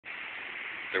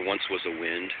There once was a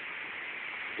wind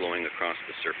blowing across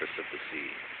the surface of the sea.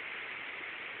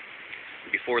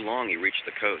 Before long he reached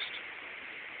the coast,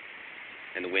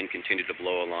 and the wind continued to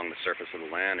blow along the surface of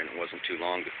the land, and it wasn't too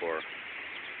long before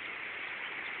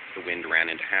the wind ran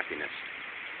into Happiness.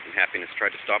 And Happiness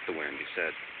tried to stop the wind. He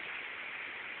said,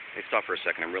 "Hey, stop for a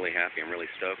second. I'm really happy. I'm really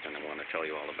stoked, and I want to tell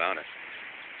you all about it."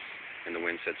 And the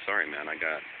wind said, "Sorry, man. I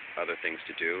got other things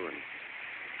to do, and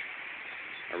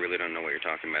I really don't know what you're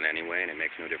talking about anyway, and it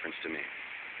makes no difference to me."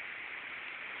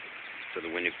 So the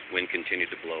wind continued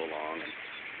to blow along, and it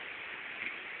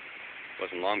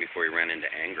wasn't long before he ran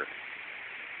into Anger.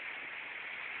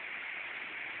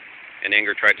 And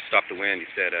Anger tried to stop the wind. He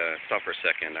said, "Stop for a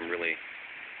second. I'm really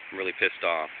pissed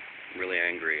off. I'm really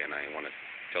angry, and I want to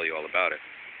tell you all about it."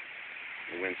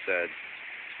 The wind said,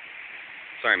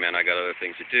 "Sorry, man. I got other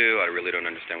things to do. I really don't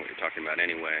understand what you're talking about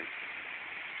anyway.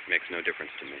 It makes no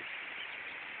difference to me."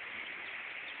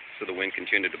 So the wind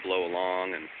continued to blow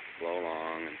along,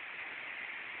 and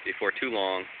before too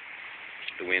long,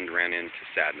 the wind ran into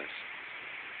Sadness.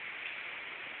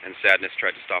 And Sadness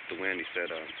tried to stop the wind. He said,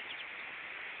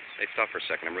 "Hey, stop for a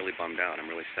second. I'm really bummed out. I'm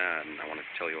really sad, and I want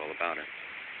to tell you all about it."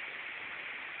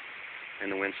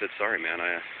 And the wind said, "Sorry, man.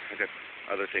 I got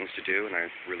other things to do, and I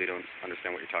really don't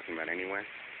understand what you're talking about anyway,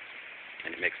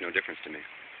 and it makes no difference to me."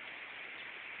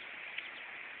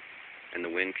 And the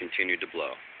wind continued to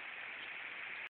blow.